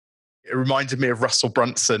It reminded me of Russell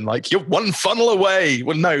Brunson, like, you're one funnel away.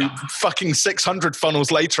 Well, no, fucking 600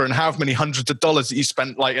 funnels later, and how many hundreds of dollars that you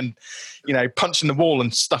spent, like, and, punching the wall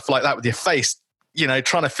and stuff like that with your face,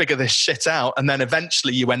 trying to figure this shit out. And then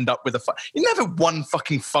eventually you end up with you're never one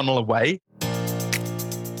fucking funnel away.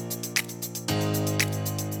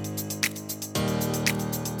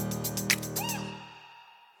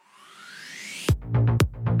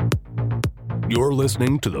 You're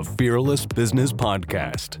listening to the Fearless Business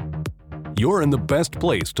Podcast. You're in the best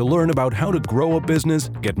place to learn about how to grow a business,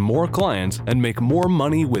 get more clients, and make more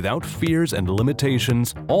money without fears and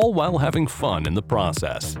limitations, all while having fun in the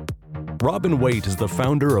process. Robin Waite is the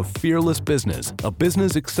founder of Fearless Business, a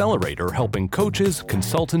business accelerator helping coaches,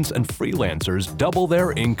 consultants, and freelancers double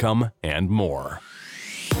their income and more.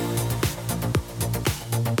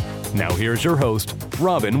 Now here's your host,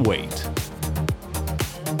 Robin Waite.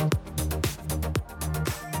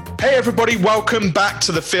 Hey everybody, welcome back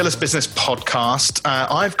to the Fearless Business Podcast.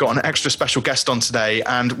 I've got an extra special guest on today,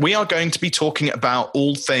 and we are going to be talking about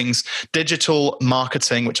all things digital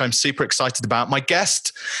marketing, which I'm super excited about. My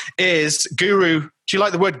guest is Guru. Do you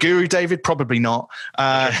like the word guru, David? Probably not.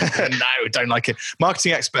 No, don't like it.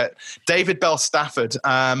 Marketing expert, David Bell Stafford.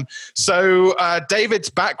 David's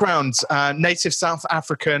background, native South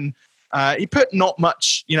African. He put not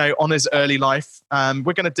much, on his early life.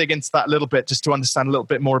 We're going to dig into that a little bit just to understand a little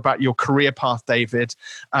bit more about your career path, David.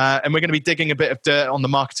 And we're going to be digging a bit of dirt on the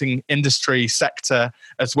marketing industry sector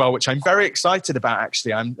as well, which I'm very excited about,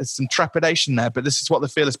 actually. There's some trepidation there, but this is what the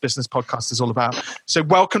Fearless Business Podcast is all about. So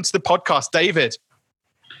welcome to the podcast, David.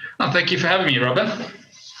 Oh, thank you for having me, Robin.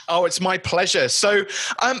 Oh, it's my pleasure. So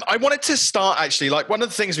I wanted to start, actually, like one of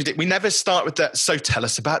the things we did, we never start with that. So tell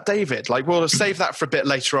us about David. Like we'll save that for a bit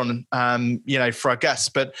later on, for our guests.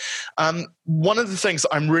 But one of the things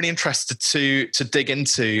that I'm really interested to dig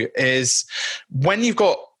into is when you've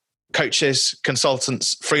got coaches,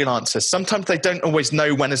 consultants, freelancers, sometimes they don't always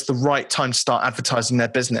know when is the right time to start advertising their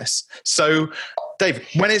business. So David,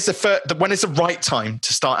 when is the right time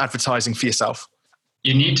to start advertising for yourself?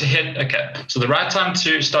 You need to so the right time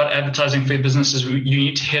to start advertising for your business is you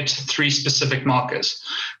need to hit three specific markers.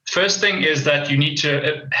 First thing is that you need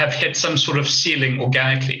to have hit some sort of ceiling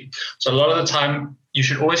organically. So a lot of the time, you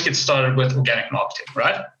should always get started with organic marketing,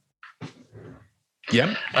 right?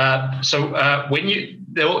 Yeah.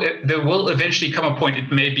 There will eventually come a point,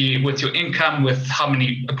 it may be with your income, with how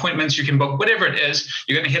many appointments you can book, whatever it is,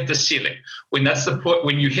 you're going to hit the ceiling. When that's the point,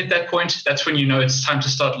 when you hit that point, that's when you know it's time to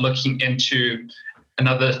start looking into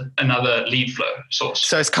another lead flow source.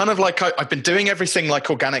 So it's kind of like I've been doing everything like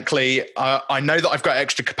organically. I know that I've got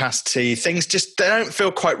extra capacity. Things they don't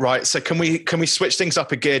feel quite right. So can we switch things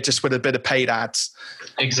up a gear just with a bit of paid ads?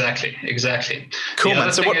 Exactly. Cool,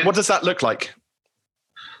 man. So what does that look like?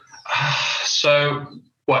 So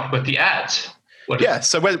what with the ads?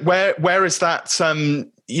 So where is that?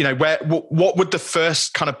 What would the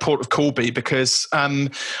first kind of port of call be? Because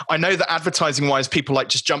I know that advertising wise, people like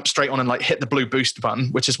just jump straight on and like hit the blue boost button,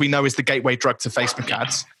 which as we know is the gateway drug to Facebook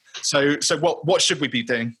ads. So what should we be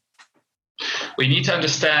doing? You need to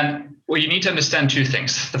understand two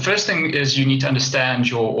things. The first thing is you need to understand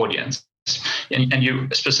your audience. And you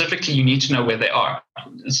need to know where they are.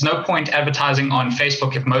 There's no point advertising on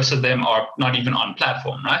Facebook if most of them are not even on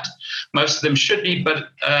platform, right? Most of them should be, but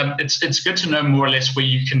it's good to know more or less where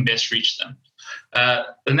you can best reach them.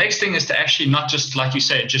 The next thing is to actually not just, like you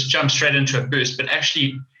say, just jump straight into a boost, but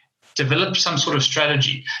actually develop some sort of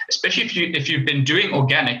strategy. Especially if you've been doing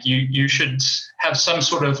organic, you should have some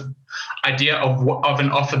sort of idea of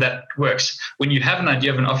an offer that works. When you have an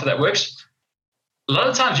idea of an offer that works, a lot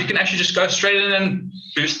of times you can actually just go straight in and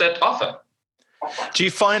boost that offer. Do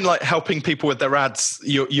you find like helping people with their ads,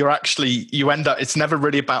 you end up, it's never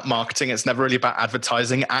really about marketing. It's never really about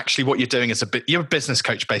advertising. Actually, what you're doing is you're a business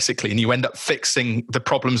coach basically, and you end up fixing the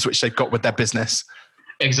problems which they've got with their business.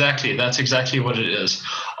 Exactly. That's exactly what it is.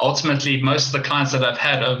 Ultimately, most of the clients that I've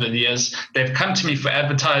had over the years, they've come to me for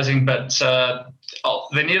advertising, but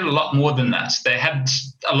they needed a lot more than that.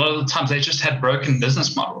 A lot of the times they just had broken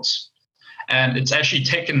business models. And it's actually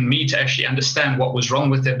taken me to actually understand what was wrong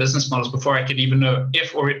with their business models before I could even know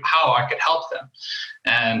if or how I could help them.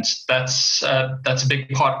 And that's a big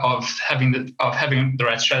part of having the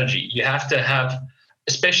right strategy. You have to have,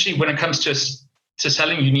 especially when it comes to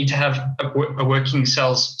selling, you need to have a working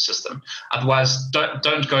sales system. Otherwise,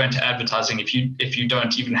 don't go into advertising if you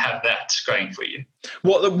don't even have that going for you.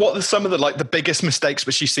 What are some of the biggest mistakes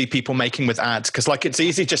which you see people making with ads? Because it's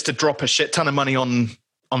easy just to drop a shit ton of money on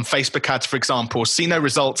Facebook ads, for example, see no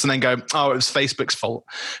results and then go, oh, it was Facebook's fault.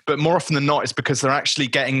 But more often than not, it's because they're actually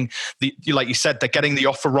getting like you said, they're getting the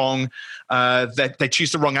offer wrong. They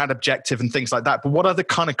choose the wrong ad objective and things like that. But what other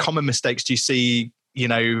kind of common mistakes do you see,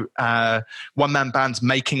 one-man bands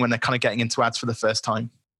making when they're kind of getting into ads for the first time?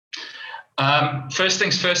 First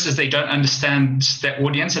things first is they don't understand their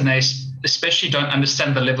audience, and they especially don't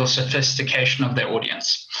understand the level of sophistication of their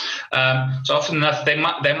audience. So often enough, they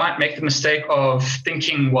might make the mistake of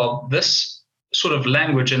thinking, well, this sort of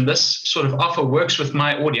language and this sort of offer works with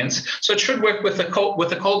my audience, so it should work with a cold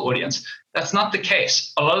audience. That's not the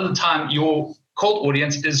case. A lot of the time, your cold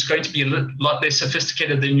audience is going to be a lot less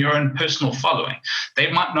sophisticated than your own personal following. They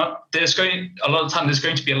might not. A lot of time there's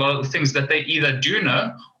going to be a lot of the things that they either do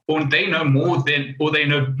know, or they know more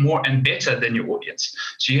and better than your audience.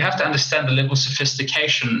 So you have to understand the level of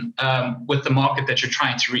sophistication with the market that you're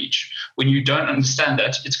trying to reach. When you don't understand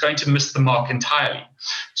that, it's going to miss the mark entirely.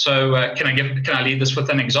 So can I lead this with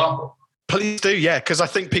an example? Please do, yeah, because I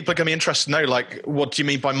think people are going to be interested to know, like, what do you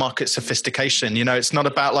mean by market sophistication? It's not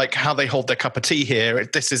about like how they hold their cup of tea here.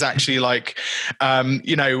 This is actually like,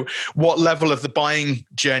 what level of the buying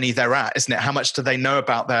journey they're at, isn't it? How much do they know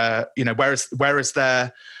about their, where is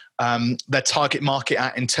their target market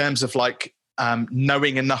at in terms of like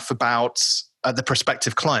knowing enough about the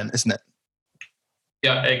prospective client, isn't it?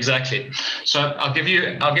 Yeah, exactly. So I'll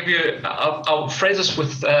phrase this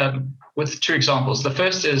with two examples. The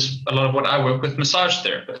first is a lot of what I work with massage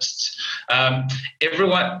therapists.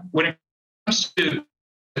 Everyone, when it comes to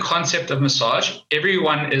the concept of massage,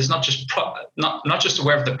 everyone is not just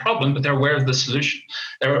aware of the problem, but they're aware of the solution.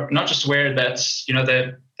 They're not just aware that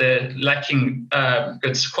they're lacking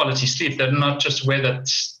good quality sleep. They're not just aware that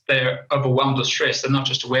they're overwhelmed or stressed. They're not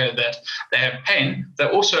just aware that they have pain.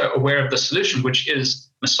 They're also aware of the solution, which is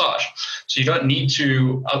massage. So you don't need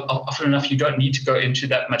to, often enough, you don't need to go into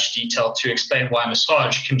that much detail to explain why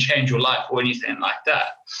massage can change your life or anything like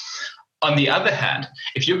that. On the other hand,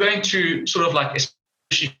 if you're going to sort of like,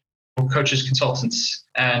 especially coaches, consultants,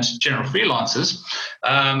 and general freelancers,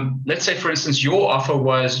 let's say, for instance, your offer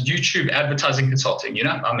was YouTube advertising consulting.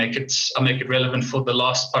 I'll make it relevant for the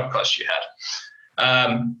last podcast you had.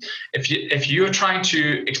 If you're trying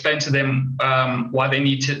to explain to them why they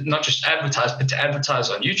need to not just advertise, but to advertise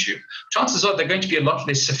on YouTube, chances are they're going to be a lot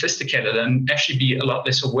less sophisticated and actually be a lot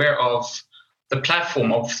less aware of the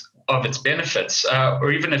platform, of its benefits,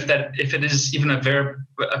 or even if it is even a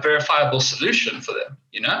verifiable solution for them.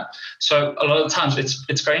 So a lot of times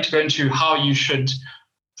it's going to go into how you should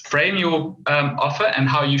frame your offer and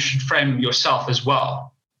how you should frame yourself as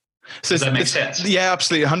well. So does that make sense? Yeah,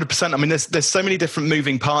 absolutely, 100%. I mean, there's so many different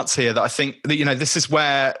moving parts here that I think that, this is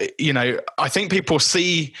where, I think people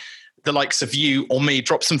see the likes of you or me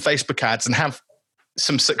drop some Facebook ads and have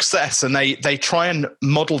some success, and they try and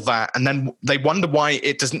model that, and then they wonder why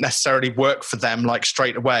it doesn't necessarily work for them like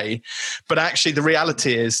straight away. But actually the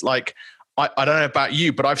reality is, like, I don't know about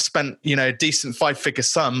you, but I've spent, a decent 5-figure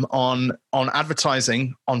sum on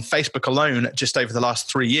advertising on Facebook alone just over the last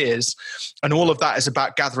 3 years. And all of that is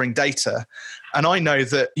about gathering data. And I know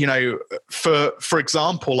that, for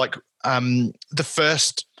example, like the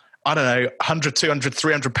first, 100, 200,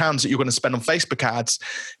 300 pounds that you're going to spend on Facebook ads,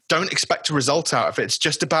 don't expect a result out of it. It's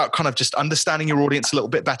just about kind of just understanding your audience a little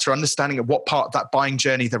bit better, understanding at what part of that buying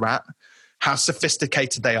journey they're at, how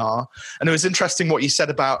sophisticated they are. And it was interesting what you said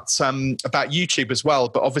about YouTube as well.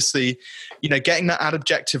 But obviously, getting that ad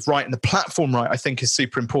objective right and the platform right, I think is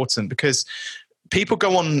super important, because people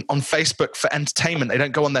go on Facebook for entertainment. They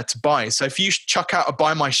don't go on there to buy. So if you chuck out a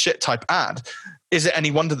buy my shit type ad, is it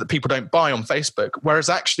any wonder that people don't buy on Facebook? Whereas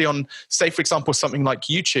actually on, say, for example, something like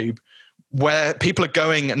YouTube, where people are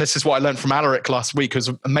going, and this is what I learned from Alaric last week, who's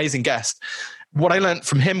an amazing guest. What I learned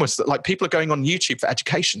from him was that, like, people are going on YouTube for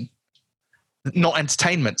education, not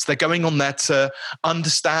entertainment. They're going on there to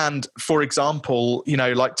understand, for example,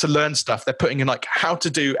 like to learn stuff. They're putting in like how to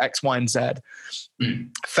do X, Y, and Z.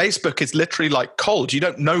 Facebook is literally like cold. You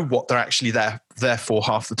don't know what they're actually there for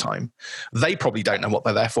half the time. They probably don't know what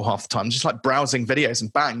they're there for half the time. Just like browsing videos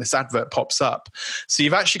and bang, this advert pops up. So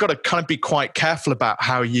you've actually got to kind of be quite careful about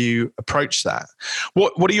how you approach that.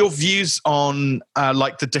 What are your views on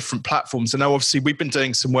like the different platforms? I know obviously we've been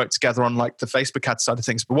doing some work together on like the Facebook ad side of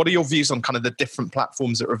things, but what are your views on kind of the different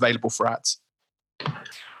platforms that are available for ads?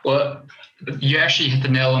 Well, you actually hit the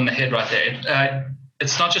nail on the head right there.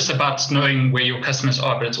 It's not just about knowing where your customers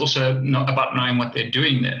are, but it's also not about knowing what they're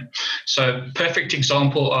doing there. So perfect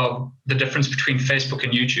example of the difference between Facebook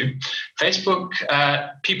and YouTube. Facebook,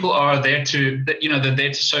 people are there to, they're there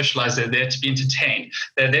to socialize. They're there to be entertained.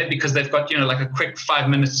 They're there because they've got, like a quick 5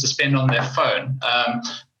 minutes to spend on their phone.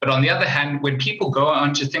 But on the other hand, when people go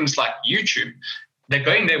onto things like YouTube, they're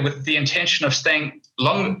going there with the intention of staying a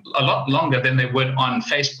lot longer than they would on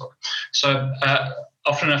Facebook. So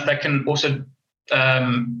often enough, that can also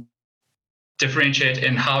differentiate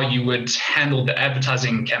in how you would handle the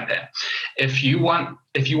advertising campaign. If you want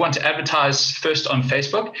to advertise first on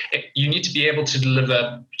Facebook, you need to be able to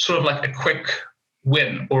deliver sort of like a quick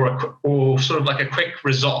win or sort of like a quick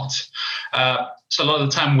result. So a lot of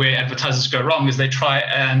the time where advertisers go wrong is they try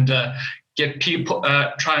and get people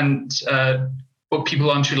book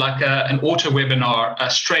people onto like an auto webinar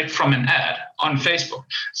straight from an ad on Facebook.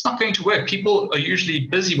 It's not going to work. People are usually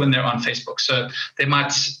busy when they're on Facebook, so it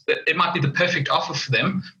might be the perfect offer for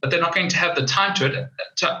them, but they're not going to have the time to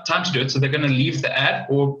do it. So they're going to leave the ad,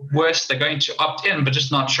 or worse, they're going to opt in but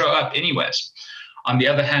just not show up anyways. On the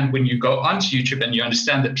other hand, when you go onto YouTube and you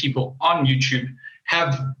understand that people on YouTube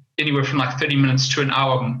have anywhere from like 30 minutes to an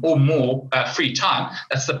hour or more free time,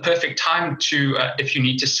 that's the perfect time to, if you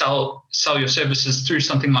need to sell your services through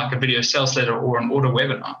something like a video sales letter or an auto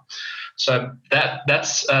webinar. So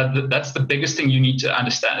that's the biggest thing you need to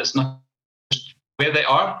understand, is not just where they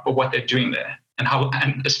are, but what they're doing there,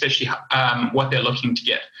 and especially what they're looking to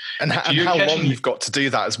get. And how long you've got to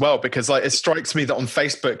do that as well, because like it strikes me that on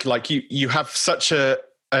Facebook, like you have such a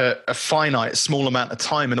finite small amount of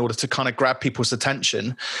time in order to kind of grab people's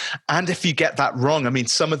attention. And if you get that wrong, I mean,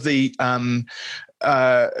 some of the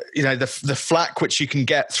the flack which you can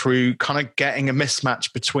get through kind of getting a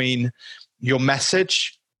mismatch between your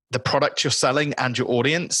message, the product you're selling, and your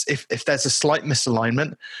audience, if there's a slight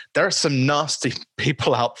misalignment, there are some nasty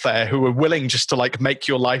people out there who are willing just to like make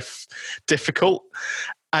your life difficult.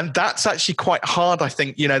 And that's actually quite hard, I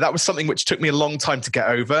think. That was something which took me a long time to get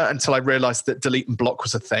over, until I realized that delete and block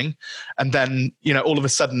was a thing. And then, all of a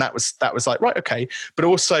sudden that was like, right, okay. But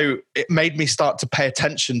also it made me start to pay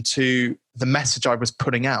attention to the message I was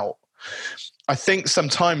putting out. I think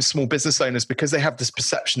sometimes small business owners, because they have this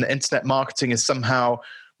perception that internet marketing is somehow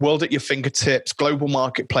world at your fingertips, global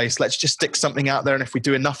marketplace, let's just stick something out there, and if we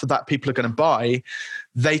do enough of that, people are going to buy.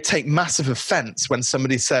 They take massive offense when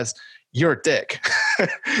somebody says, you're a dick,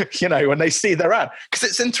 when they see their ad, because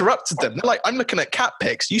it's interrupted them. They're like, I'm looking at cat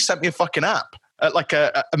pics. You sent me a fucking app, like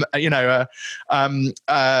an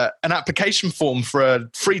application form for a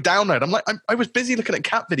free download. I'm like, I was busy looking at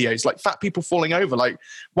cat videos, like fat people falling over. Like,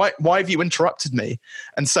 why have you interrupted me?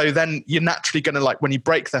 And so then you're naturally going to, like, when you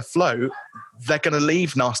break their flow, they're going to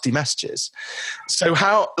leave nasty messages. So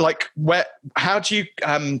how do you,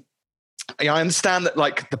 I understand that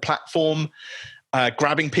like the platform,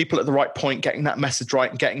 grabbing people at the right point, getting that message right,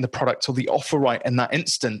 and getting the product or the offer right in that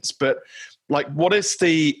instance. But like, what is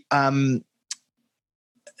the,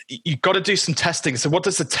 you've got to do some testing. So what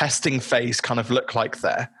does the testing phase kind of look like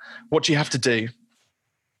there? What do you have to do?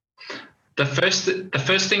 The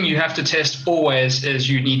first thing you have to test always is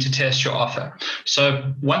you need to test your offer.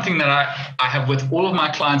 So one thing that I have with all of my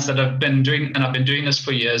clients that I've been doing, and I've been doing this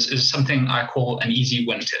for years, is something I call an easy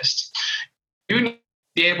win test. You need to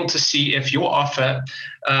be able to see if your offer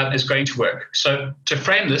is going to work. So to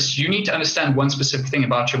frame this, you need to understand one specific thing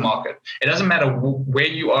about your market. It doesn't matter where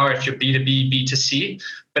you are, if you're B2B, B2C,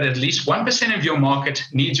 but at least 1% of your market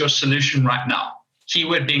needs your solution right now.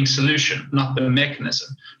 Keyword being solution, not the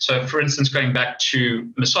mechanism. So for instance, going back to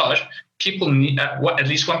massage, people need at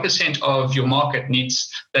least 1% of your market needs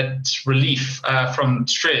that relief from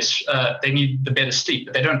stress. They need the better sleep,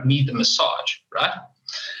 but they don't need the massage, right?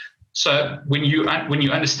 So when you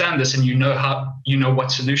understand this and you know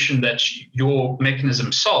what solution that your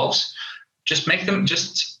mechanism solves,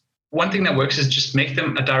 one thing that works is just make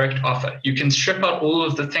them a direct offer. You can strip out all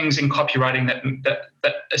of the things in copywriting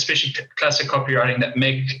that especially classic copywriting, that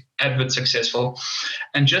make adverts successful,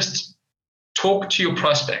 and just talk to your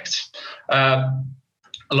prospects. A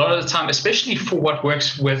lot of the time, especially for what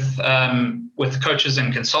works with coaches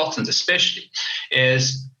and consultants, especially,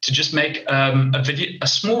 is to just make a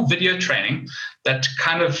small video training that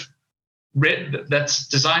that's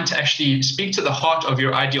designed to actually speak to the heart of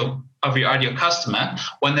your ideal customer,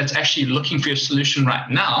 one that's actually looking for your solution right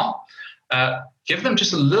now. Give them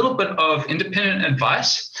just a little bit of independent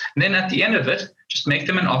advice, and then at the end of it, just make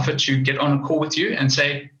them an offer to get on a call with you and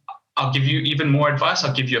say, I'll give you even more advice,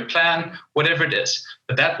 I'll give you a plan, whatever it is.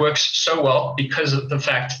 But that works so well because of the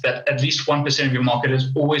fact that at least 1% of your market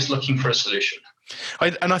is always looking for a solution.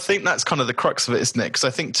 And I think that's kind of the crux of it, isn't it? Because I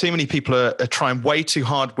think too many people are trying way too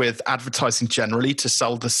hard with advertising generally to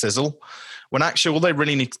sell the sizzle, when actually all they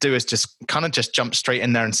really need to do is just jump straight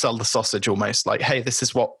in there and sell the sausage almost. Like, hey, this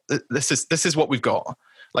is what we've got.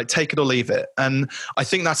 Like take it or leave it. And I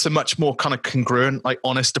think that's a much more kind of congruent, like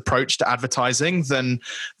honest approach to advertising than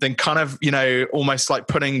kind of, almost like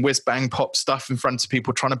putting whiz bang pop stuff in front of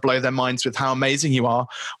people, trying to blow their minds with how amazing you are.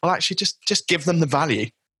 Well, actually just give them the value.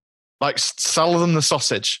 Like sell them the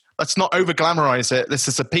sausage. Let's not over glamorize it. This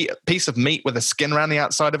is a piece of meat with a skin around the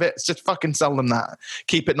outside of it. It's just fucking sell them that.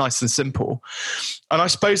 Keep it nice and simple. And I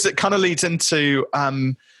suppose it kind of leads into,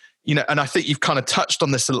 and I think you've kind of touched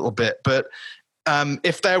on this a little bit, but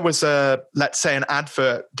if there was let's say an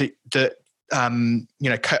advert that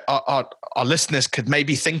our listeners could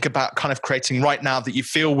maybe think about kind of creating right now that you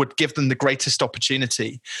feel would give them the greatest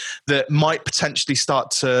opportunity, that might potentially start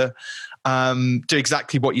to do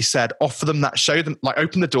exactly what you said, offer them that, show them, like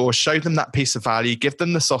open the door, show them that piece of value, give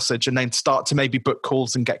them the sausage, and then start to maybe book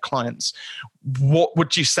calls and get clients. What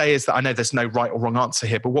would you say is that? I know there's no right or wrong answer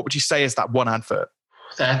here, but what would you say is that one advert?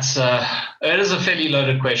 It is a fairly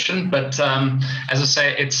loaded question, but as I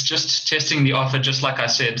say, it's just testing the offer, just like I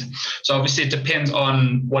said. So obviously, it depends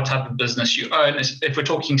on what type of business you own. If we're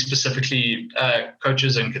talking specifically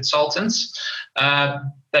coaches and consultants, that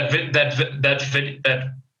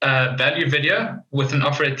value video with an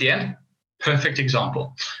offer at the end, perfect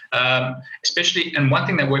example. Especially, and one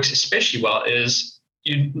thing that works especially well is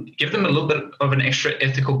you give them a little bit of an extra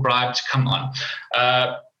ethical bribe to come on.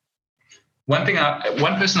 One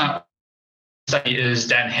person I study is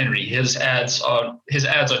Dan Henry. His ads are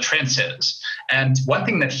trendsetters. And one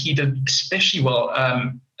thing that he did especially well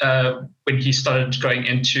when he started going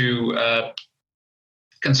into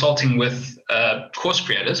consulting with course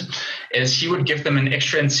creators is he would give them an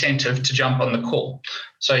extra incentive to jump on the call.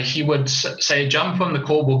 So he would say, jump on the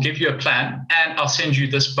call, we'll give you a plan, and I'll send you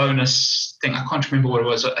this bonus thing. I can't remember what it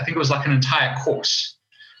was. I think it was like an entire course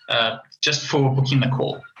just for booking the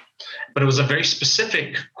call. But it was a very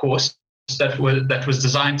specific course that was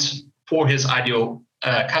designed for his ideal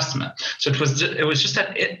customer. So it was just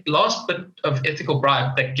that last bit of ethical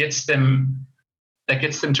bribe that gets them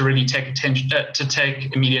to really take attention, to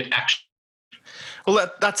take immediate action.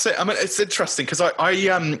 Well, that's it. I mean, it's interesting because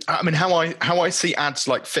I mean, how I see ads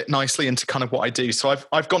like fit nicely into kind of what I do. So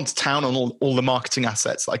I've gone to town on all the marketing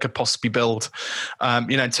assets that I could possibly build,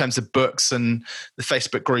 in terms of books and the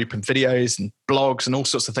Facebook group and videos and blogs and all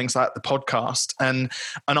sorts of things like the podcast. And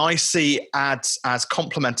I see ads as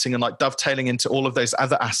complementing and like dovetailing into all of those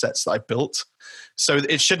other assets that I've built. So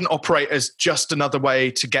it shouldn't operate as just another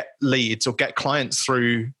way to get leads or get clients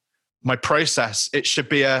through my process. It should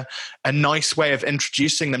be a nice way of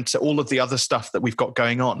introducing them to all of the other stuff that we've got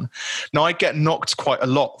going on. Now, I get knocked quite a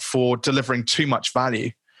lot for delivering too much value.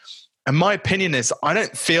 And my opinion is, I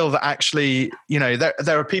don't feel that actually, there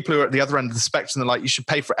are people who are at the other end of the spectrum. They're like, you should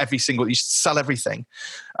pay for you should sell everything.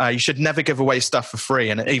 You should never give away stuff for free.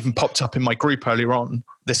 And it even popped up in my group earlier on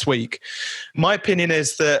this week. My opinion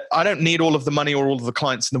is that I don't need all of the money or all of the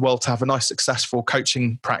clients in the world to have a nice, successful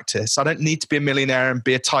coaching practice. I don't need to be a millionaire and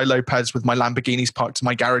be a Ty Lopez with my Lamborghinis parked in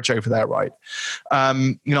my garage over there, right?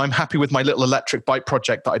 I'm happy with my little electric bike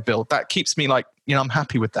project that I built. That keeps me like, I'm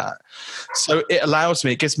happy with that. So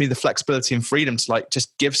it gives me the flexibility and freedom to like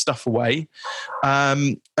just give stuff away.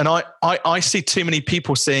 And I see too many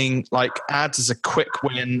people seeing like ads as a quick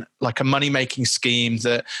win, like a money-making scheme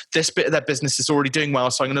that this bit of their business is already doing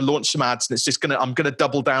well. So I'm going to launch some ads and I'm going to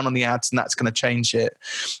double down on the ads and that's going to change it.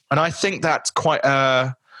 And I think that's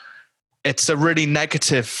it's a really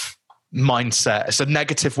negative mindset. It's a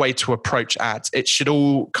negative way to approach ads. It should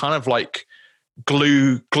all kind of like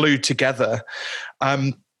glue together.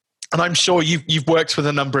 And I'm sure you've worked with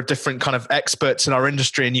a number of different kind of experts in our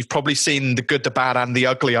industry, and you've probably seen the good, the bad, and the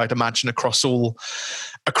ugly, I'd imagine, across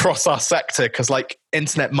our sector. Because like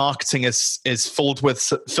internet marketing is filled with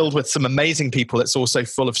some amazing people. It's also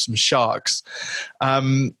full of some sharks.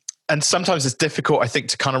 And sometimes it's difficult, I think,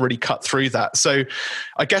 to kind of really cut through that. So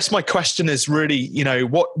I guess my question is really,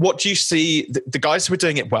 what do you see the guys who are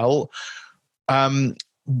doing it well?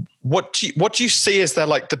 What do you see as their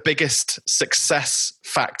like the biggest success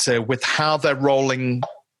factor with how they're rolling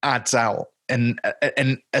ads out and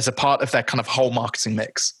as a part of their kind of whole marketing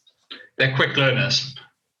mix? They're quick learners.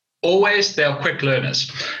 Always, they're quick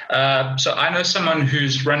learners. So I know someone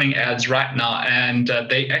who's running ads right now, and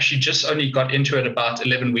they actually just only got into it about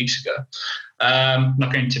 11 weeks ago. I'm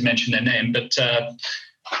not going to mention their name, but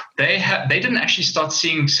they didn't actually start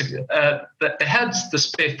seeing they had the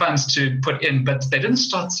spare funds to put in, but they didn't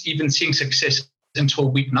start even seeing success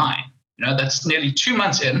until week 9. That's nearly 2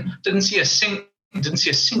 months in. Didn't see a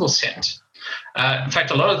single cent. In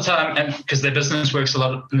fact, a lot of the time, and because their business works a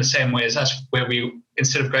lot in the same way as us, where we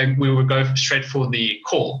would go straight for the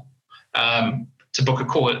call. to book a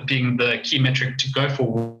call being the key metric to go for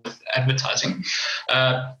with advertising.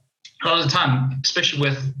 A lot of the time, especially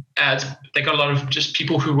with ads, they got a lot of just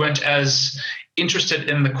people who weren't as interested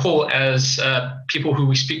in the call as people who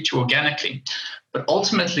we speak to organically. But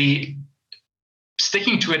ultimately,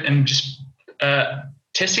 sticking to it and just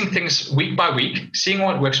testing things week by week, seeing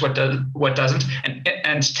what works, what doesn't,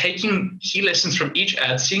 and taking key lessons from each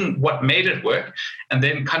ad, seeing what made it work, and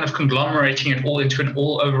then kind of conglomerating it all into an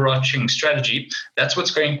all overarching strategy. That's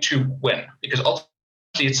what's going to win, because ultimately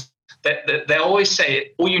it's they always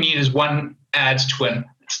say all you need is one ad to win.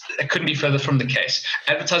 It couldn't be further from the case.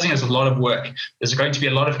 Advertising is a lot of work. There's going to be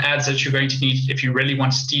a lot of ads that you're going to need if you really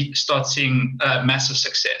want to start seeing massive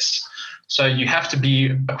success. So you have to be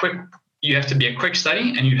a quick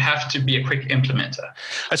study, and you have to be a quick implementer.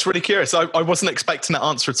 That's really curious. I wasn't expecting that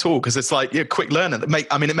answer at all, because it's like, you're a quick learner.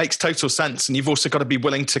 It makes total sense. And you've also got to be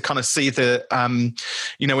willing to kind of see the,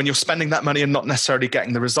 when you're spending that money and not necessarily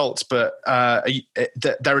getting the results, but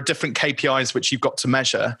there are different KPIs which you've got to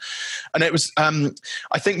measure. And it was,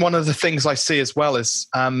 I think one of the things I see as well is,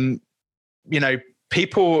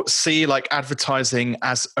 people see like advertising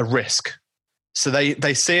as a risk. So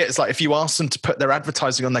they see it as like, if you ask them to put their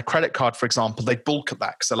advertising on their credit card, for example, they balk at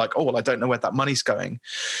that because they're like, oh, well, I don't know where that money's going.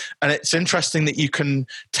 And it's interesting that you can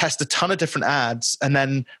test a ton of different ads and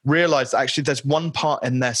then realize that actually there's one part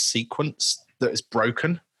in their sequence that is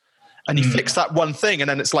broken. And you fix that one thing, and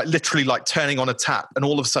then it's like literally like turning on a tap, and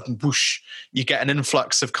all of a sudden, whoosh, you get an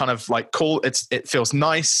influx of kind of like call. It feels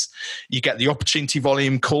nice. You get the opportunity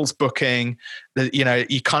volume, calls booking.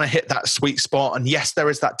 You kind of hit that sweet spot. And yes, there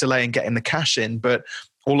is that delay in getting the cash in, but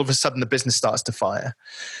all of a sudden the business starts to fire.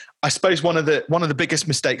 I suppose one of the biggest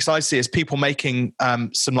mistakes I see is people making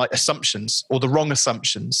some like assumptions, or the wrong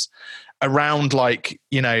assumptions around like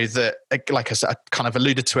that. Like I kind of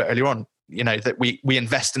alluded to it earlier on. That we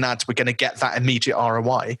invest in ads, we're going to get that immediate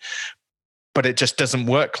ROI, but it just doesn't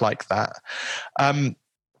work like that.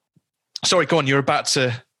 Sorry, go on. You're about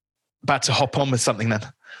to hop on with something then.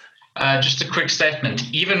 Just a quick statement.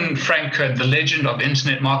 Even Frank Kern, the legend of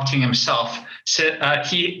internet marketing himself, said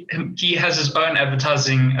he has his own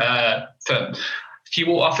advertising firm. He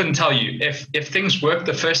will often tell you if things work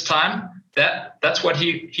the first time, that's what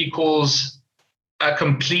he calls a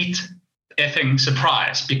complete effing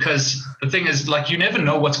surprise, because the thing is, like, you never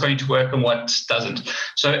know what's going to work and what doesn't.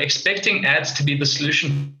 So expecting ads to be the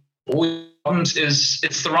solution to all problems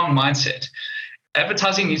it's the wrong mindset.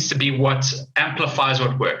 Advertising needs to be what amplifies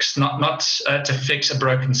what works, not to fix a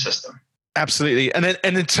broken system. Absolutely. And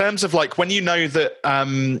in terms of like, when that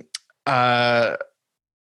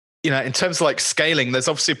in terms of like scaling, there's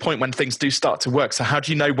obviously a point when things do start to work. So how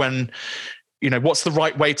do you know when what's the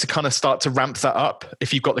right way to kind of start to ramp that up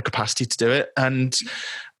if you've got the capacity to do it? And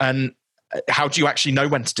how do you actually know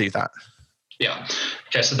when to do that? Yeah.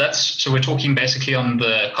 Okay. So we're talking basically on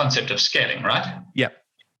the concept of scaling, right? Yeah.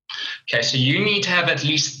 Okay. So you need to have at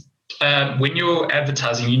least, when you're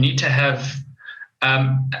advertising, you need to have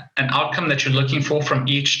an outcome that you're looking for from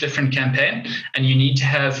each different campaign, and you need to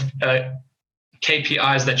have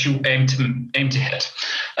KPIs that you aim to hit.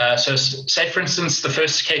 So say, for instance, the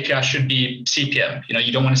first KPI should be CPM.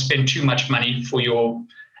 You don't want to spend too much money for your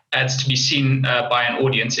ads to be seen by an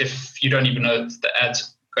audience if you don't even know if the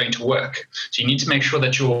ad's going to work. So you need to make sure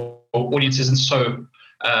that your audience isn't so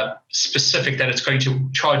specific that it's going to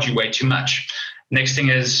charge you way too much. Next thing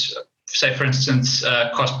is, say, for instance,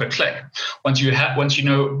 cost per click. Once you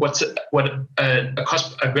know what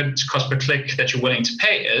a good cost per click that you're willing to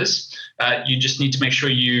pay is, you just need to make sure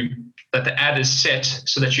that the ad is set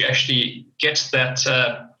so that you actually get that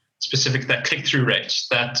specific click-through rate.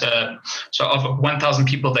 So of 1,000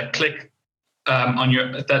 people that click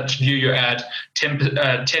that view your ad,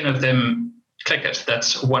 10 of them click it.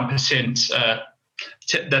 That's 1%.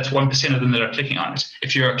 That's 1% of them that are clicking on it.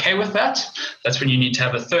 If you're okay with that, that's when you need to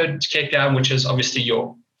have a third KPI, which is obviously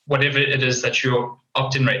your whatever it is that your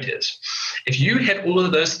opt-in rate is. If you hit all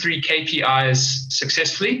of those three KPIs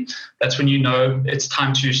successfully, that's when you know it's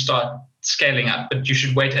time to start scaling up. But you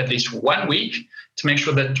should wait at least 1 week to make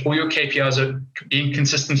sure that all your KPIs are being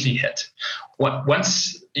consistently hit.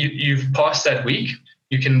 Once you've passed that week,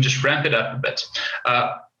 you can just ramp it up a bit.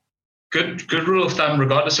 Good rule of thumb,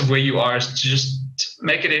 regardless of where you are, is to just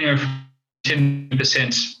make it anywhere from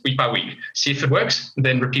 10% week by week. See if it works,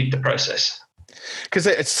 then repeat the process. Because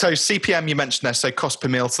so CPM you mentioned there, so cost per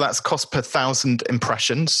mille, so that's cost per 1,000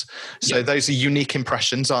 impressions. So those are unique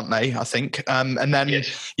impressions, aren't they? I think. And then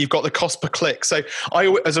you've got the cost per click. So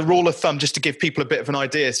as a rule of thumb, just to give people a bit of an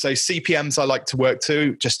idea, so CPMs I like to work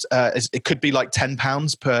to, just it could be like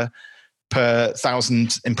 £10 per per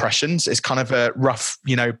 1,000 impressions is kind of a rough,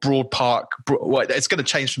 ballpark. Well, it's going to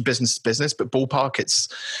change from business to business, but ballpark, it's,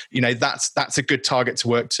 that's a good target to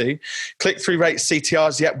work to. Click-through rates,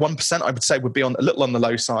 CTRs, 1%, I would say would be a little on the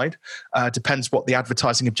low side. Depends what the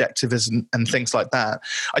advertising objective is and things like that.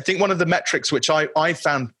 I think one of the metrics which I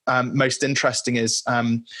found most interesting is,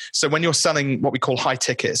 so when you're selling what we call high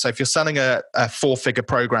ticket, so if you're selling a 4-figure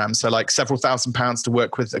program, so like several £1,000s to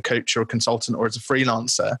work with a coach or a consultant or as a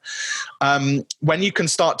freelancer, when you can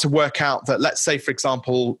start to work out that, let's say, for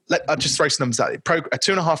example, I'll just throw some numbers at it, a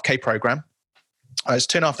 2.5K program, it's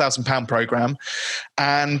 £2,500 program.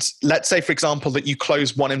 And let's say, for example, that you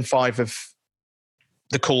close 1 in 5 of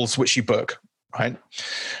the calls which you book, right?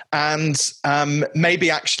 And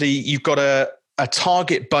maybe actually you've got a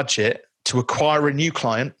target budget to acquire a new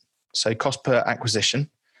client, so cost per acquisition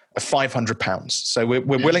of £500. So we're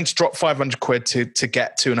willing to drop 500 quid to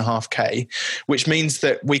get 2.5K, which means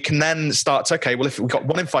that we can then start to, okay, well, if we've got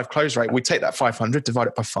 1 in 5 close rate, we take that 500, divide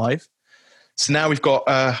it by 5. So now we've got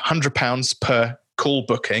 £100 per call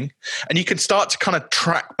booking, and you can start to kind of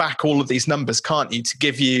track back all of these numbers, can't you,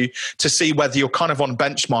 to see whether you're kind of on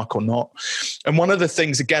benchmark or not. And one of the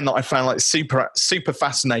things, again, that I found like super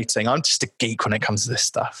fascinating, I'm just a geek when it comes to this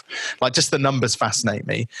stuff, like just the numbers fascinate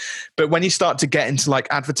me. But when you start to get into like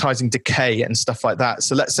advertising decay and stuff like that,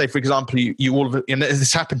 so let's say, for example, you all of it,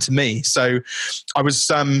 this happened to me. So I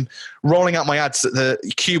was rolling out my ads at the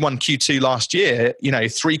Q1, Q2 last year,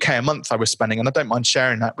 $3K a month I was spending, and I don't mind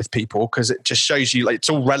sharing that with people because it just shows you, like, it's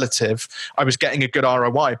all relative. I was getting a good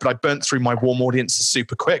ROI, but I burnt through my warm audiences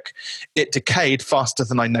super quick. It decayed faster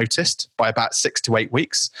than I noticed by about 6 to 8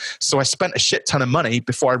 weeks. So I spent a shit ton of money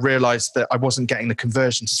before I realized that I wasn't getting the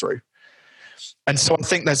conversions through. And so I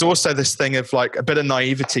think there's also this thing of like a bit of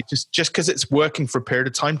naivety. Just because it's working for a period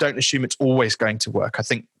of time, don't assume it's always going to work. I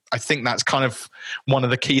think that's kind of one of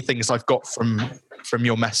the key things I've got from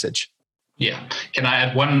your message. Yeah. Can I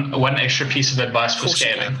add one extra piece of advice for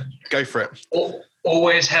scaling? Go for it.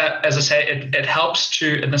 Always have, as I say, it helps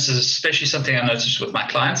to, and this is especially something I noticed with my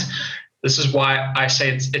clients. This is why I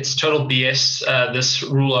say it's total BS. This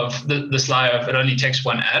rule of this lie of it only takes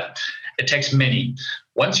one ad. It takes many.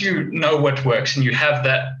 Once you know what works and you have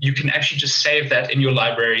that, you can actually just save that in your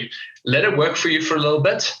library. Let it work for you for a little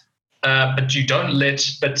bit. But you don't let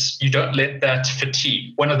that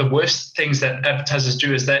fatigue. One of the worst things that advertisers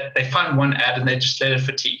do is that they find one ad and they just let it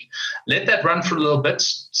fatigue. Let that run for a little bit,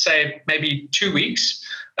 say maybe 2 weeks,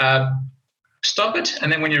 stop it,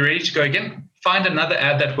 and then when you're ready to go again, find another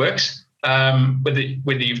ad that works, whether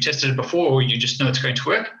you've tested it before or you just know it's going to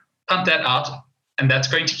work, pump that out, and that's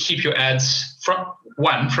going to keep your ads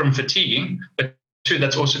from fatiguing, but 2,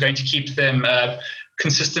 that's also going to keep them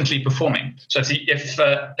consistently performing. So if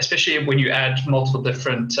especially when you add multiple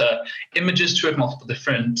different images to it, multiple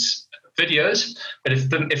different videos, but if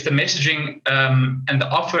the messaging and the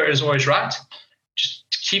offer is always right, just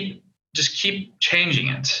keep changing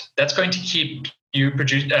it. That's going to keep you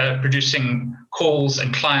producing calls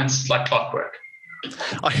and clients like clockwork.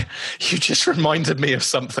 You just reminded me of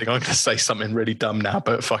something. I'm going to say something really dumb now,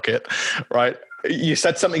 but fuck it, right? You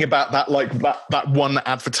said something about that, like that one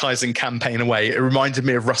advertising campaign away. It reminded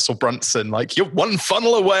me of Russell Brunson. Like, you're one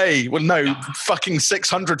funnel away. Well, no, fucking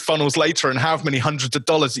 600 funnels later, and how many hundreds of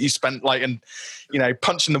dollars that you spent, like, and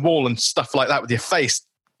punching the wall and stuff like that with your face.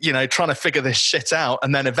 Trying to figure this shit out.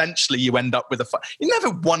 And then eventually you end up with you're never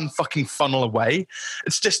one fucking funnel away.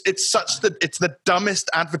 It's the dumbest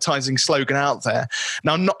advertising slogan out there.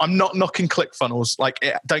 Now, I'm not knocking ClickFunnels.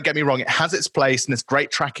 Don't get me wrong. It has its place and it's great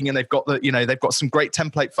tracking, and they've got they've got some great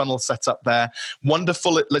template funnels set up there.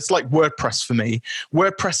 Wonderful. It's like WordPress for me.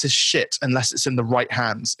 WordPress is shit unless it's in the right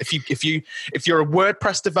hands. If you're a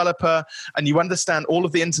WordPress developer and you understand all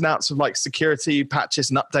of the ins and outs of like security patches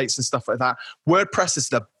and updates and stuff like that, WordPress is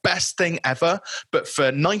the best thing ever. But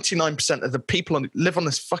for 99% of the people who live on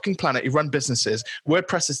this fucking planet who run businesses,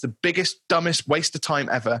 WordPress is the biggest, dumbest waste of time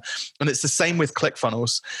ever. And it's the same with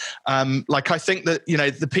ClickFunnels. I think that,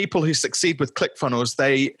 the people who succeed with ClickFunnels,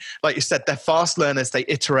 they, like you said, they're fast learners. They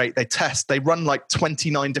iterate, they test, they run like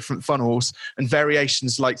 29 different funnels and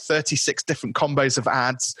variations, like 36 different combos of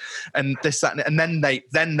ads and this, that, and then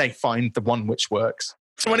they find the one which works.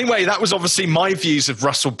 So anyway, that was obviously my views of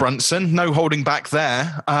Russell Brunson. No holding back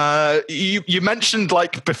there. You mentioned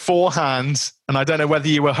like beforehand, and I don't know whether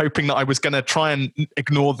you were hoping that I was going to try and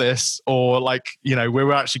ignore this, or we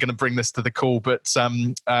were actually going to bring this to the call, but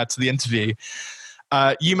to the interview.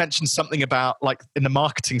 You mentioned something about like in the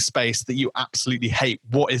marketing space that you absolutely hate.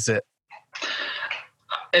 What is it?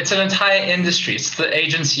 It's an entire industry. It's the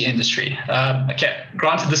agency industry. Okay,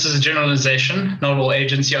 granted, this is a generalization. Not all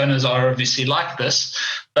agency owners are obviously like this,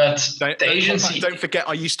 but don't forget,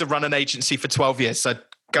 I used to run an agency for 12 years, so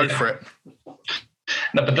go for it.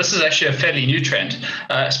 No, but this is actually a fairly new trend,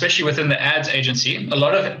 especially within the ads agency. A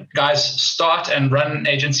lot of guys start and run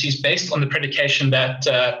agencies based on the predication that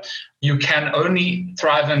you can only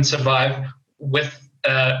thrive and survive with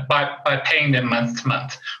by paying them month to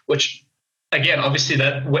month, which, again, obviously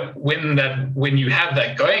when you have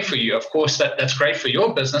that going for you, of course that's great for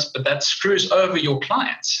your business, but that screws over your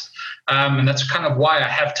clients. And that's kind of why I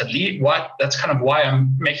have to leave. That's kind of why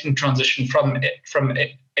I'm making transition from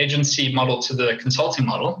agency model to the consulting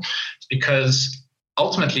model, because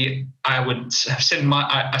ultimately I would send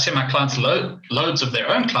my clients loads of their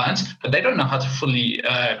own clients, but they don't know how to fully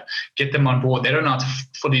get them on board. They don't know how to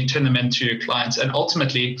fully turn them into clients, and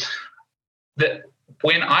ultimately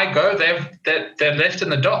when I go, they're left in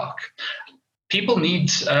the dark. People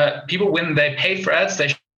when they pay for ads, they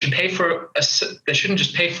should pay for they shouldn't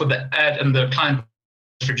just pay for the ad and the client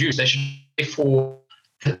produce. They should pay for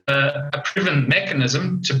a proven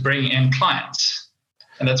mechanism to bring in clients.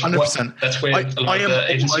 And that's 100%. That's where I am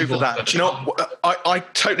the agency all over that. Do you know, I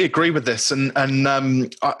totally agree with this, and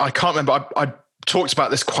I can't remember. I talked about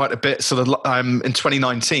this quite a bit sort of in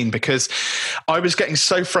 2019, because I was getting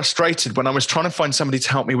so frustrated when I was trying to find somebody to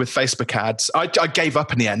help me with Facebook ads. I gave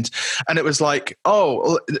up in the end, and it was like,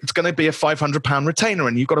 oh, it's going to be a £500 retainer,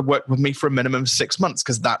 and you've got to work with me for a minimum of 6 months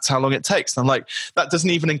because that's how long it takes. And I'm like, that doesn't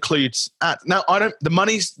even include ads. Now the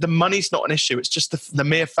money's not an issue. It's just the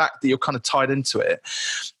mere fact that you're kind of tied into it.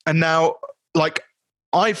 And now, like,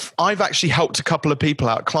 I've actually helped a couple of people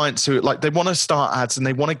out, clients who like they want to start ads and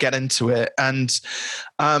they want to get into it, and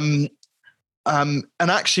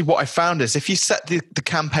actually what I found is if you set the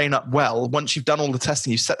campaign up well, once you've done all the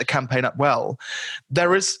testing, you set the campaign up well,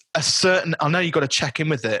 there is a certain, I know you've got to check in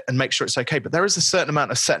with it and make sure it's okay, but there is a certain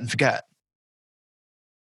amount of set and forget.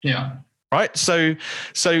 Yeah. Right. So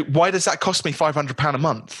why does that cost me £500 a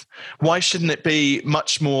month? Why shouldn't it be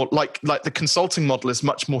much more like the consulting model is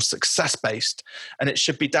much more success based, and it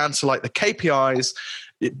should be down to like the KPIs,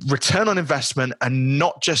 return on investment, and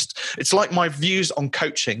not just, it's like my views on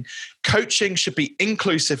coaching. Coaching should be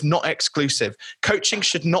inclusive, not exclusive. Coaching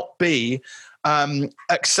should not be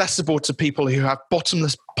accessible to people who have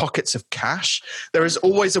bottomless pockets of cash. There is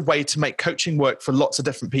always a way to make coaching work for lots of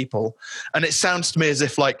different people. And it sounds to me as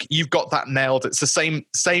if like you've got that nailed. It's the same,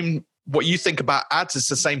 what you think about ads is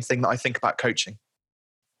the same thing that I think about coaching.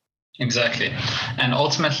 Exactly. And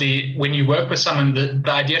ultimately, when you work with someone,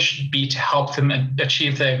 the idea should be to help them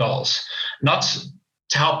achieve their goals, not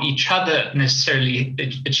to help each other necessarily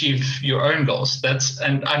achieve your own goals.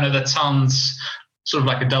 And I know that sounds sort of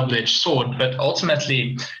like a double-edged sword, but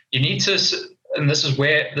ultimately you need to, and this is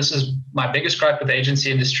my biggest gripe with the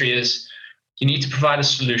agency industry, is you need to provide a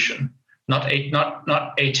solution, not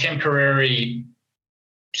a temporary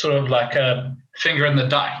sort of like a finger in the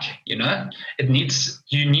dike, you know. You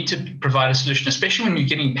need to provide a solution, especially when you're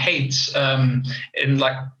getting paid in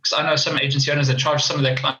like, I know some agency owners that charge some of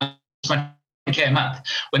their clients $20K a month.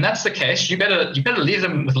 When that's the case, you better leave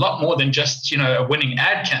them with a lot more than just, you know, a winning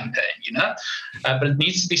ad campaign, you know. But it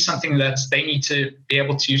needs to be something that they need to be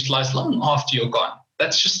able to utilize long after you're gone.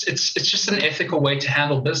 That's just it's just an ethical way to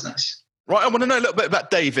handle business. Right. I want to know a little bit about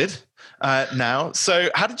David now. So,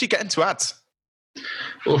 how did you get into ads?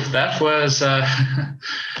 Oof, that was that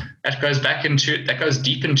goes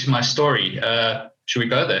deep into my story. Should we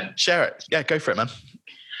go there? Share it. Yeah, go for it, man.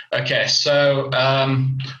 Okay, so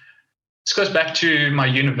this goes back to my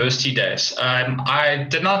university days. I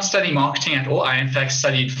did not study marketing at all. I, in fact,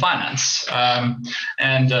 studied finance.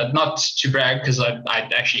 And not to brag, because I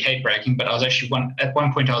actually hate bragging, but I was actually at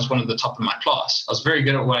one point I was one of the top of my class. I was very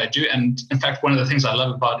good at what I do. And in fact, one of the things I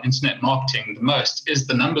love about internet marketing the most is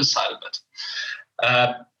the numbers side of it.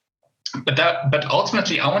 But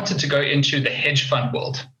ultimately, I wanted to go into the hedge fund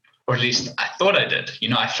world, or at least I thought I did. You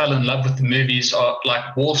know, I fell in love with the movies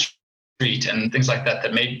like Wall Street and things like that.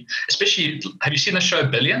 That made, especially, have you seen the show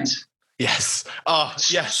Billions? Yes. Oh,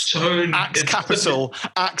 yes. So Axe Capital.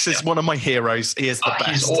 Axe is one of my heroes. He is the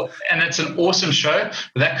best. And it's an awesome show.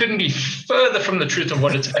 That couldn't be further from the truth of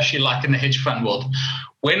what it's actually like in the hedge fund world.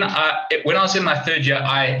 When I was in my third year,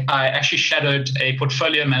 I actually shadowed a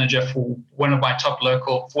portfolio manager for one of the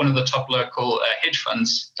top local hedge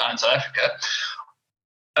funds down in South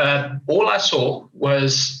Africa. All I saw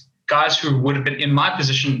was guys who would have been in my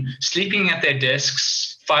position, sleeping at their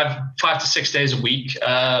desks 5 to 6 days a week.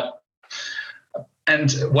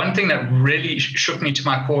 And one thing that really shook me to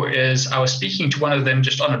my core is I was speaking to one of them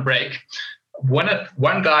just on a break.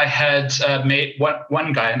 one guy had made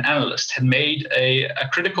one guy, an analyst, had made a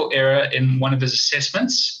critical error in one of his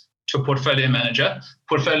assessments to a portfolio manager.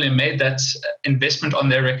 Portfolio made that investment on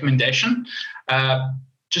their recommendation.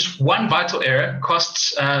 Just one vital error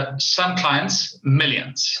costs some clients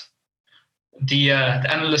millions. The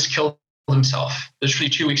analyst killed himself literally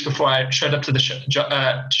 2 weeks before I showed up to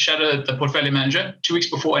shadow the portfolio manager. 2 weeks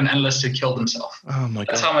before, an analyst had killed himself. Oh my God.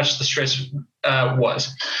 That's how much the stress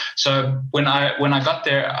was. So when I got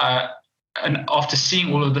there, and after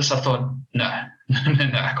seeing all of this, I thought, no,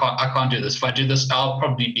 I can't do this. If I do this, I'll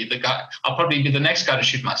probably be the guy. I'll probably be the next guy to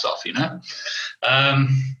shoot myself.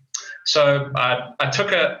 So I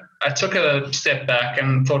took a step back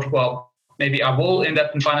and thought, well, maybe I will end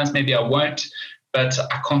up in finance, maybe I won't, but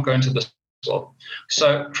I can't go into this world.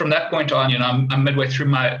 So from that point on, I'm midway through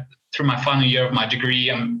my final year of my degree,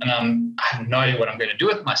 and I have no idea what I'm going to do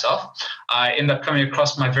with myself. I end up coming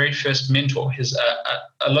across my very first mentor. He's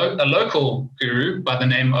a local guru by the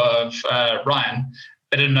name of Ryan,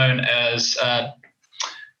 better known as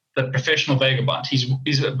the professional vagabond.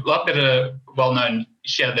 He's a lot better well known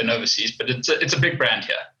here than overseas, but it's a big brand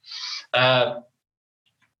here.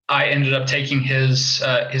 I ended up taking his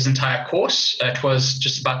entire course. It was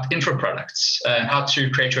just about info products and how to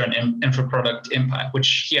create your own info product empire,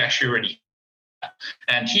 which he actually already had.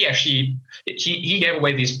 And he gave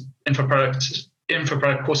away these info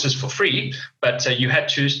product courses for free, but you had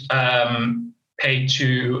to pay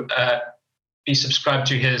to be subscribed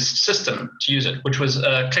to his system to use it, which was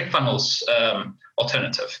ClickFunnels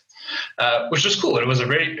alternative. Which was cool. It was a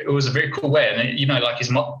very cool way, and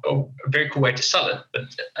he's not a very cool way to sell it.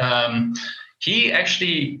 But he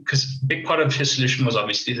actually, because a big part of his solution was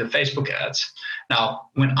obviously the Facebook ads. Now,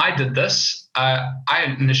 when I did this, I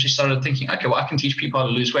initially started thinking, okay, well, I can teach people how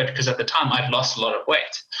to lose weight, because at the time I'd lost a lot of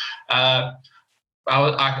weight.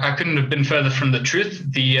 I couldn't have been further from the truth.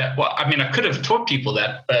 I could have taught people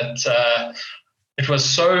that, but it was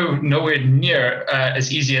so nowhere near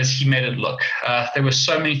as easy as he made it look. There were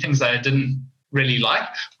so many things that I didn't really like.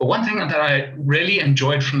 But one thing that I really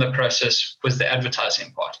enjoyed from the process was the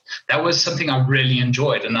advertising part. That was something I really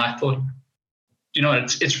enjoyed. And I thought,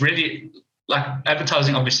 it's really like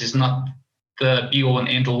advertising obviously is not the be all and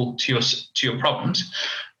end all to your problems,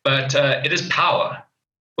 but it is power.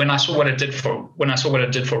 When I saw what it did for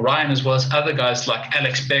Ryan, as well as other guys like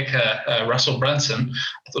Alex Becker, Russell Brunson,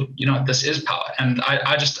 I thought, this is power, and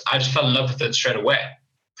I just fell in love with it straight away.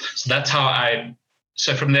 So that's how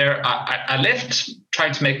So from there, I left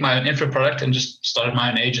trying to make my own info product and just started my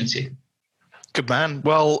own agency. Good man.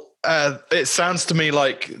 Well, it sounds to me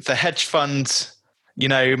like the hedge fund,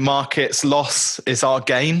 market's loss is our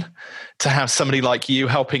gain. To have somebody like you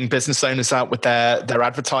helping business owners out with their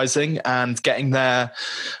advertising and getting their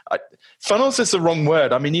funnels is the wrong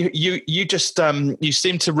word. I mean, you just you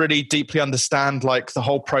seem to really deeply understand like the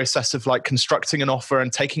whole process of like constructing an offer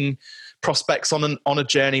and taking prospects on a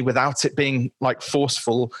journey without it being like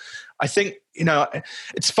forceful. I think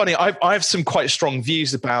it's funny. I have some quite strong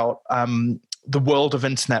views about the world of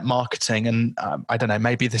internet marketing, and I don't know,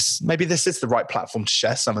 maybe this is the right platform to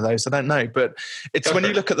share some of those. I don't know, but it's when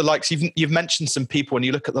you look at the likes, you've mentioned some people, and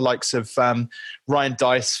you look at the likes of Ryan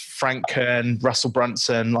Dice, Frank Kern, Russell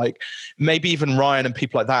Brunson, like maybe even Ryan and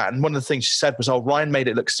people like that. And one of the things she said was, Ryan made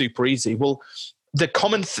it look super easy. Well, the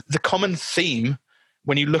common theme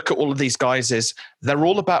when you look at all of these guys is they're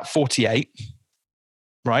all about 48.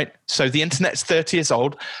 Right. So the internet's 30 years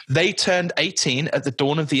old. They turned 18 at the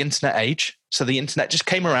dawn of the internet age. So the internet just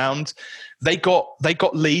came around. They got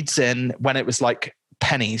leads in when it was like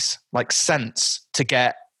pennies, like cents to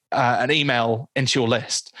get an email into your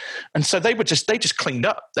list. And so they just cleaned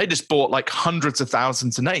up. They just bought like hundreds of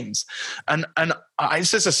thousands of names. And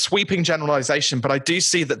this is a sweeping generalization, but I do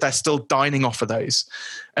see that they're still dining off of those.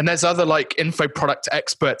 And there's other like info product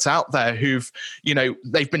experts out there who've,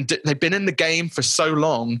 they've been in the game for so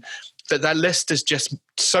long that their list is just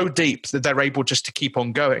so deep that they're able just to keep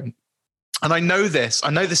on going. And I know this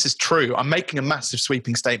is true. I'm making a massive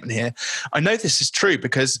sweeping statement here. I know this is true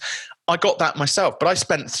because I got that myself, but I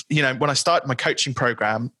spent, when I started my coaching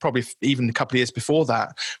program, probably even a couple of years before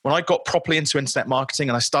that, when I got properly into internet marketing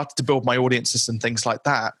and I started to build my audiences and things like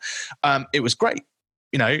that, it was great,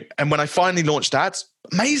 and when I finally launched ads,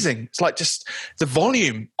 amazing. It's like just the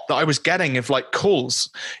volume that I was getting of like calls,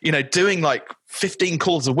 doing like 15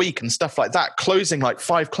 calls a week and stuff like that, closing like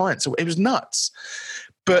 5 clients. It was nuts.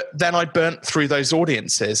 But then I burnt through those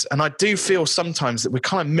audiences. And I do feel sometimes that we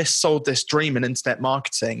kind of missold this dream in internet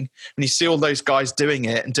marketing. And you see all those guys doing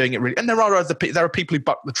it really. And there are people who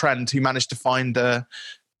buck the trend who manage to find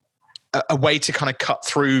a way to kind of cut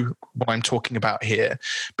through what I'm talking about here,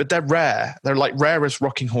 but they're rare. They're like rare as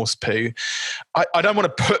rocking horse poo. I don't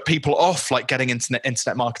want to put people off like getting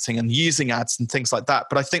internet marketing and using ads and things like that,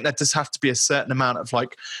 but I think there does have to be a certain amount of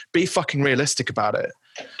like, be fucking realistic about it.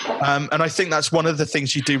 And I think that's one of the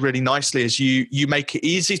things you do really nicely is you make it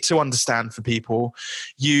easy to understand for people.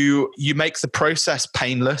 You make the process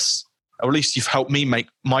painless, or at least you've helped me make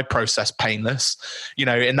my process painless,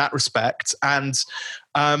 in that respect. And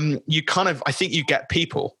you kind of, I think you get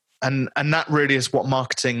people, and that really is what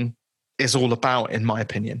marketing is all about, in my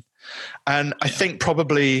opinion. And I think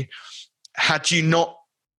probably had you not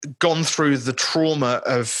gone through the trauma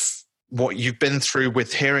of what you've been through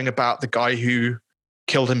with hearing about the guy who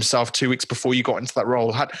killed himself 2 weeks before you got into that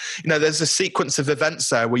role, there's a sequence of events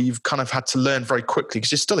there where you've kind of had to learn very quickly,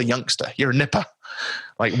 because you're still a youngster. You're a nipper,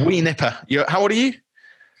 like wee nipper. How old are you?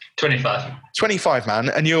 25, man.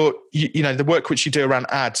 And the work which you do around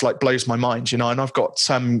ads like blows my mind, and I've got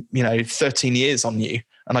 13 years on you,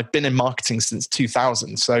 and I've been in marketing since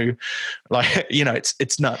 2000. So like,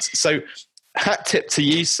 it's nuts. So hat tip to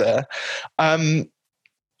you, sir.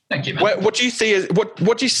 Thank you, man. What do you see as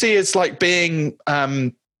what do you see as like being?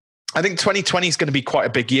 I think 2020 is going to be quite a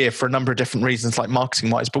big year for a number of different reasons, like marketing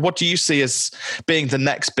wise. But what do you see as being the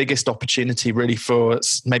next biggest opportunity, really, for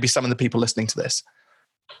maybe some of the people listening to this?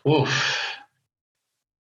 Oof.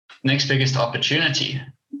 Next biggest opportunity.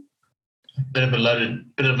 Bit of a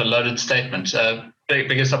loaded statement.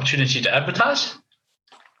 Biggest opportunity to advertise.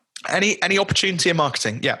 Any opportunity in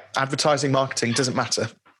marketing? Yeah, advertising, marketing, doesn't matter.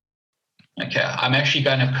 Okay, I'm actually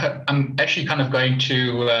kind of going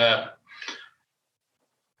to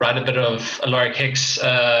write a bit of Alaric Hicks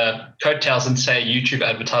coattails and say YouTube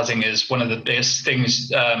advertising is one of the best things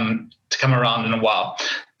to come around in a while.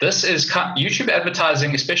 This is YouTube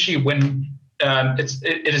advertising, especially when it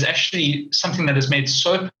is actually something that is made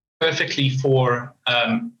so perfectly for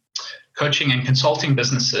coaching and consulting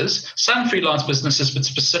businesses, some freelance businesses, but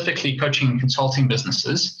specifically coaching and consulting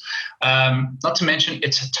businesses. Not to mention,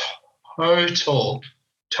 it's a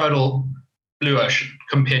total blue ocean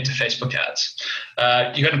compared to Facebook ads.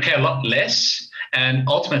 You're going to pay a lot less, and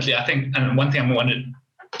ultimately, I think, and one thing I want to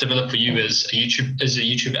develop for you is a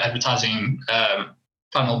YouTube advertising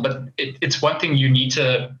funnel. But it's one thing you need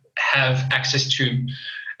to have access to,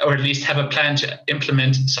 or at least have a plan to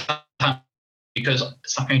implement sometime, because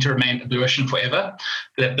it's not going to remain a blue ocean forever.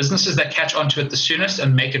 The businesses that catch onto it the soonest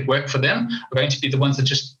and make it work for them are going to be the ones that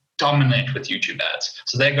just dominate with YouTube ads.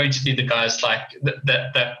 So they're going to be the guys like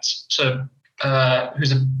that. So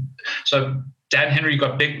Dan Henry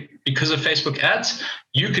got big because of Facebook ads.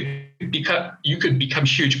 You could become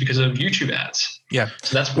huge because of YouTube ads. Yeah.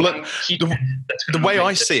 So that's the way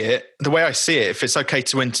I see it, if it's okay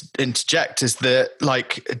to interject, is that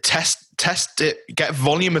like test it, get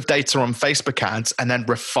volume of data on Facebook ads, and then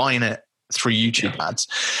refine it through YouTube ads.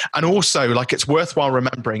 And also, like, it's worthwhile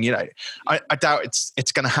remembering, I doubt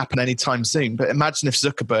it's going to happen anytime soon, but imagine if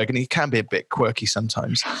Zuckerberg, and he can be a bit quirky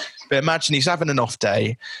sometimes, but imagine he's having an off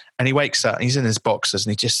day and he wakes up and he's in his boxers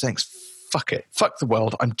and he just thinks, fuck it, fuck the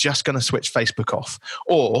world, I'm just going to switch Facebook off.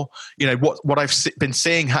 Or, what I've been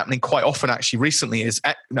seeing happening quite often actually recently is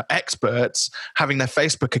experts having their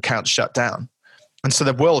Facebook accounts shut down. And so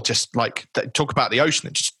the world just, like, talk about the ocean,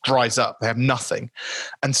 it just dries up. They have nothing.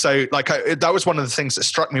 And so, like, that was one of the things that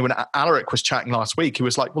struck me when Alaric was chatting last week. He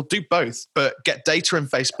was like, well, do both, but get data in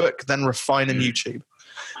Facebook, then refine in YouTube.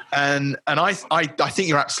 And I think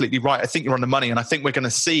you're absolutely right. I think you're on the money. And I think we're going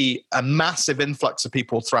to see a massive influx of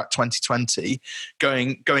people throughout 2020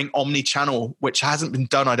 going omni-channel, which hasn't been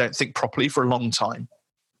done, I don't think, properly for a long time.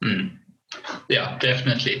 Mm. Yeah,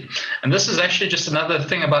 definitely. And this is actually just another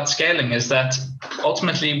thing about scaling, is that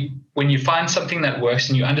ultimately when you find something that works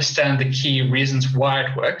and you understand the key reasons why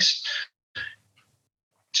it works,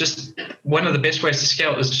 just one of the best ways to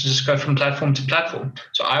scale is to just go from platform to platform.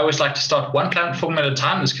 So I always like to start one platform at a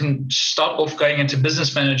time. This can start off going into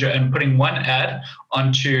Business Manager and putting one ad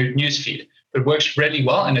onto Newsfeed. It works really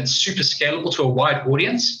well and it's super scalable to a wide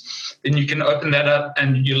audience. Then you can open that up,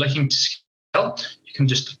 and you're looking to scale. You can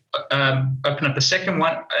just open up a second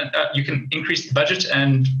one. You can increase the budget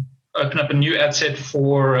and open up a new ad set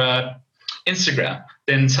for Instagram.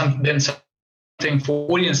 Then something for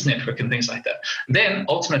audience network and things like that. Then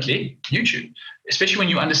ultimately YouTube, especially when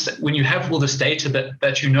you understand, when you have all this data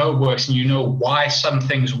that works and you know why some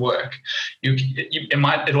things work.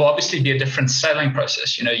 It'll obviously be a different selling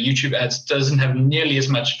process. YouTube ads doesn't have nearly as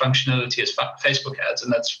much functionality as Facebook ads,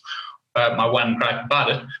 and that's my one gripe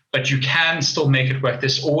about it, but you can still make it work.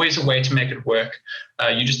 There's always a way to make it work.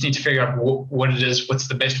 You just need to figure out what it is, what's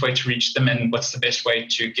the best way to reach them, and what's the best way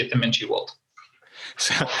to get them into your world.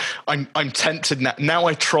 So I'm tempted now. Now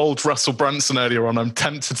I trolled Russell Brunson earlier on. I'm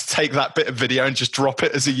tempted to take that bit of video and just drop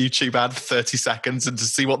it as a YouTube ad for 30 seconds and to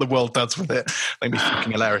see what the world does with it. That'd be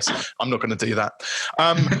fucking hilarious. I'm not going to do that.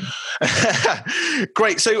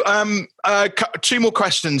 Great. So 2 more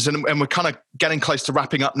questions, and we're kind of getting close to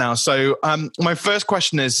wrapping up now. So my first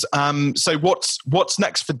question is, so what's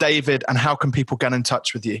next for David, and how can people get in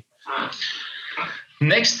touch with you?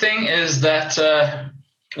 Next thing is that,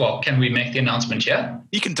 can we make the announcement here?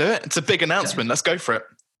 You can do it. It's a big announcement. Let's go for it.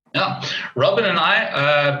 Yeah, Robin and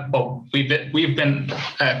I, we've been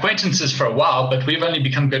acquaintances for a while, but we've only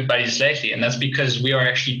become good buddies lately. And that's because we are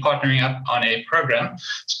actually partnering up on a program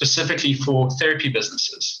specifically for therapy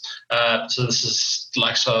businesses. So this is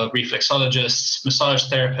like reflexologists,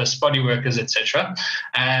 massage therapists, body workers, etc.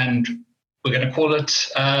 And we're going to call it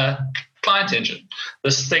Client Engine.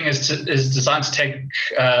 This thing is designed to take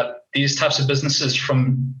these types of businesses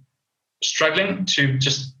from struggling to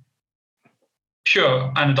just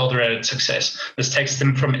pure unadulterated success. This takes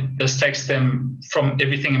them from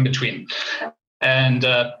everything in between. And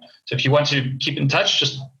so if you want to keep in touch,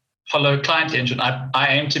 just follow Client Engine. I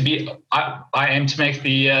aim to make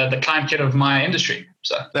the client kit of my industry.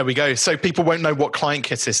 So there we go. So people won't know what Client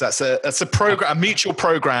Kit is. That's a program, a mutual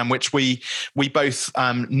program, which we both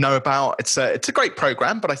know about. It's a great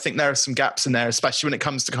program, but I think there are some gaps in there, especially when it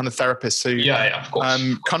comes to kind of therapists who of course.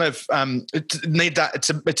 Need that.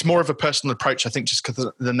 It's more of a personal approach, I think, just because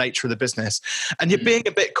of the nature of the business. And you're being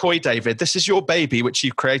a bit coy, David. This is your baby, which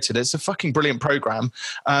you've created. It's a fucking brilliant program,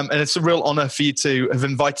 and it's a real honor for you to have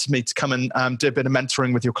invited me to come and do a bit of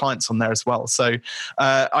mentoring with your clients on there as well. So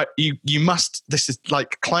you must. This is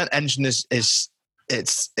like Client Engine is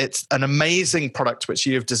it's an amazing product which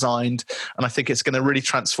you have designed, and I think it's going to really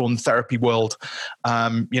transform the therapy world.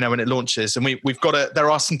 When it launches, and we've got there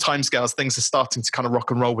are some timescales. Things are starting to kind of rock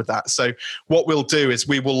and roll with that. So what we'll do is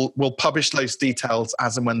we'll publish those details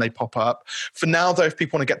as and when they pop up. For now, though, if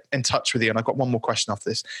people want to get in touch with you, and I've got one more question after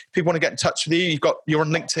this. If people want to get in touch with you, you're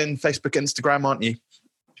on LinkedIn, Facebook, Instagram, aren't you?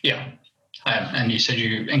 Yeah. And you said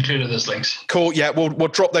you included those links. Cool. Yeah, we'll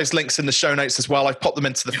drop those links in the show notes as well. I've popped them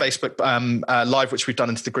into the Facebook live, which we've done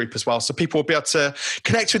into the group as well. So people will be able to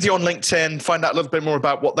connect with you on LinkedIn, find out a little bit more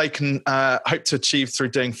about what they can hope to achieve through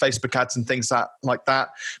doing Facebook ads and things like that.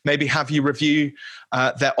 Maybe have you review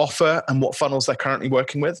their offer and what funnels they're currently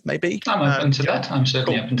working with, maybe. I'm open to that. I'm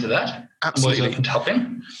certainly open to that. Absolutely. I'm always open to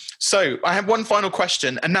helping. So I have one final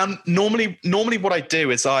question, and now normally what I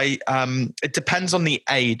do is it depends on the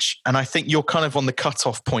age, and I think you're kind of on the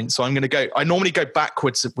cutoff point. So I normally go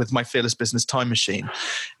backwards with my Fearless Business Time Machine.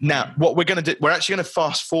 Now, what we're going to do, we're actually going to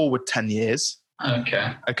fast forward 10 years.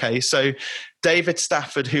 Okay. So David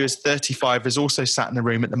Stafford, who is 35, is also sat in the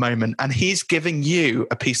room at the moment, and he's giving you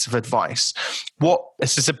a piece of advice.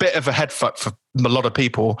 This is a bit of a head fuck for a lot of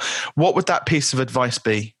people. What would that piece of advice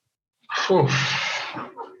be?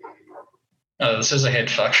 Oh, this is a head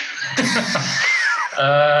fuck.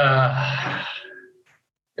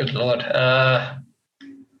 Good Lord.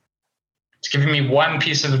 It's giving me one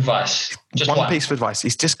piece of advice. Just one piece of advice.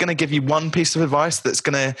 He's just going to give you one piece of advice that's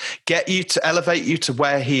going to get you to elevate you to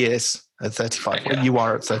where he is at 35, where you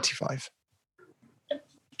are at 35.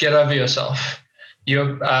 Get over yourself.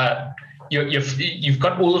 You've got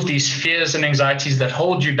all of these fears and anxieties that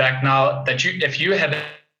hold you back now, that if you had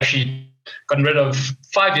actually gotten rid of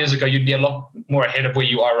 5 years ago, you'd be a lot more ahead of where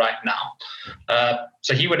you are right now.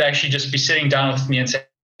 So he would actually just be sitting down with me and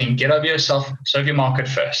saying, get over yourself, serve your market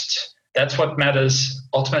first. That's what matters.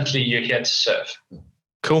 Ultimately, you're here to serve.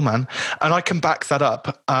 Cool, man. And I can back that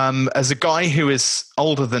up. As a guy who is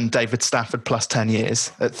older than David Stafford plus 10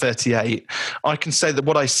 years at 38, I can say that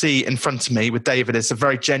what I see in front of me with David is a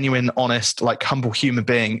very genuine, honest, like humble human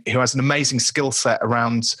being who has an amazing skill set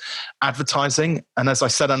around advertising. And as I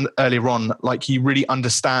said earlier on, like you really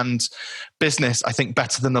understand business, I think,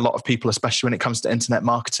 better than a lot of people, especially when it comes to internet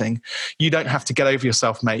marketing. You don't have to get over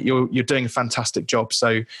yourself, mate. You're doing a fantastic job.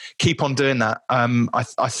 So keep on doing that.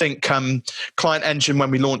 I think Client Engine,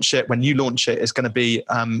 when you launch it, is going to be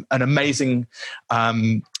an amazing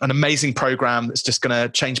program that's just going to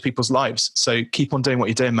change people's lives. So keep on doing what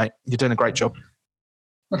you're doing, mate. You're doing a great job.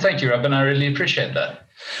 Well, thank you, Robin. I really appreciate that.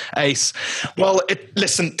 Ace. Well,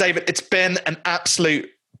 listen, David, it's been an absolute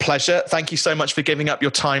pleasure. Thank you so much for giving up your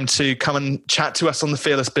time to come and chat to us on the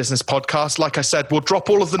Fearless Business Podcast. Like I said, we'll drop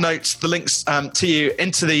all of the notes, the links to you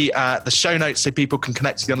into the show notes so people can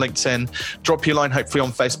connect to you on LinkedIn, drop you a line hopefully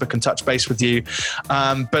on Facebook and touch base with you.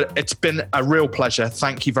 But it's been a real pleasure.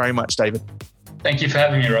 Thank you very much, David. Thank you for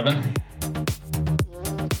having me, Robin.